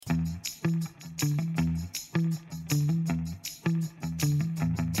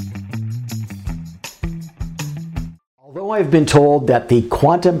I've been told that the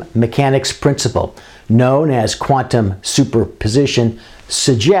quantum mechanics principle, known as quantum superposition,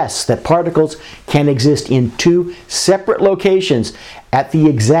 suggests that particles can exist in two separate locations at the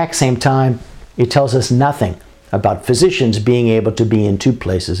exact same time. It tells us nothing about physicians being able to be in two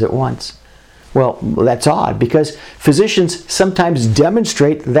places at once. Well, that's odd because physicians sometimes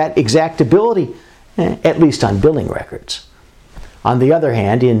demonstrate that exact ability, at least on billing records. On the other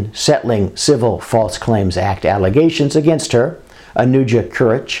hand, in settling Civil False Claims Act allegations against her, Anuja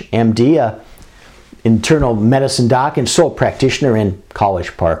Courage, MD, a internal medicine doc and sole practitioner in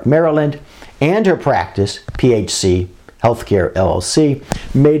College Park, Maryland, and her practice, PHC Healthcare LLC,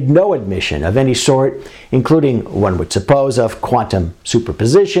 made no admission of any sort, including, one would suppose, of quantum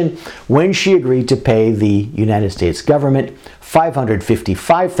superposition, when she agreed to pay the United States government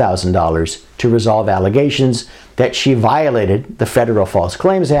 $555,000 to resolve allegations that she violated the Federal False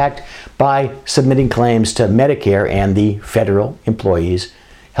Claims Act by submitting claims to Medicare and the Federal Employees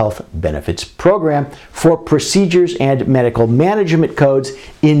Health Benefits Program for procedures and medical management codes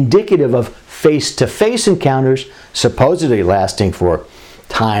indicative of face-to-face encounters supposedly lasting for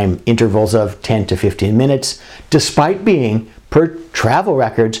time intervals of 10 to 15 minutes, despite being, per travel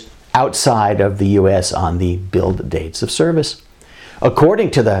records, outside of the U.S. on the billed dates of service.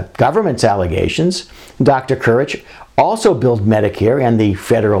 According to the government's allegations, Dr. Courage also billed Medicare and the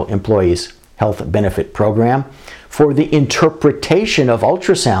Federal Employees Health Benefit Program for the interpretation of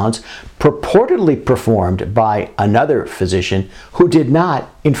ultrasounds purportedly performed by another physician who did not,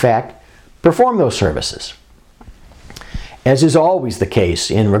 in fact, perform those services. As is always the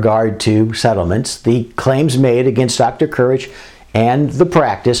case in regard to settlements, the claims made against Dr. Courage and the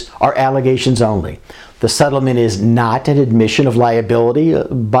practice are allegations only. The settlement is not an admission of liability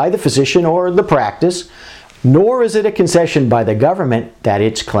by the physician or the practice, nor is it a concession by the government that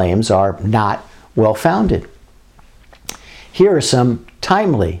its claims are not well-founded. Here are some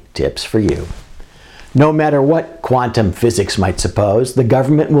timely tips for you. No matter what quantum physics might suppose, the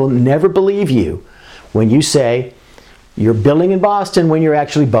government will never believe you when you say you're billing in Boston when you're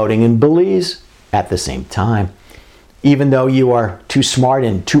actually boating in Belize at the same time. Even though you are too smart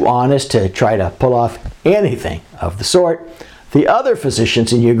and too honest to try to pull off anything of the sort, the other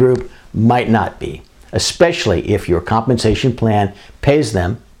physicians in your group might not be, especially if your compensation plan pays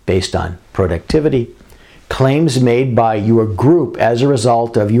them based on productivity. Claims made by your group as a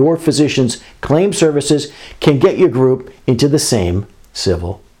result of your physician's claim services can get your group into the same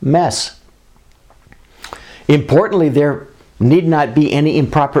civil mess. Importantly, there need not be any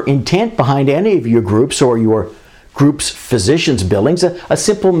improper intent behind any of your groups or your group's physician's billings. A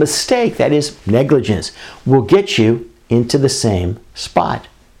simple mistake, that is negligence, will get you into the same spot.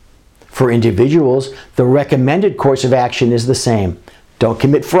 For individuals, the recommended course of action is the same. Don't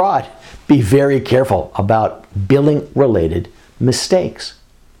commit fraud. Be very careful about billing-related mistakes.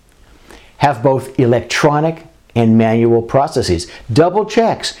 Have both electronic and manual processes, double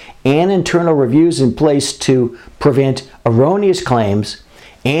checks, and internal reviews in place to prevent erroneous claims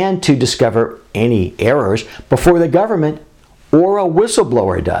and to discover any errors before the government or a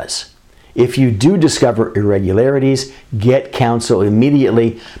whistleblower does. If you do discover irregularities, get counsel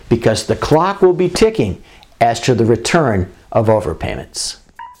immediately because the clock will be ticking as to the return of overpayments.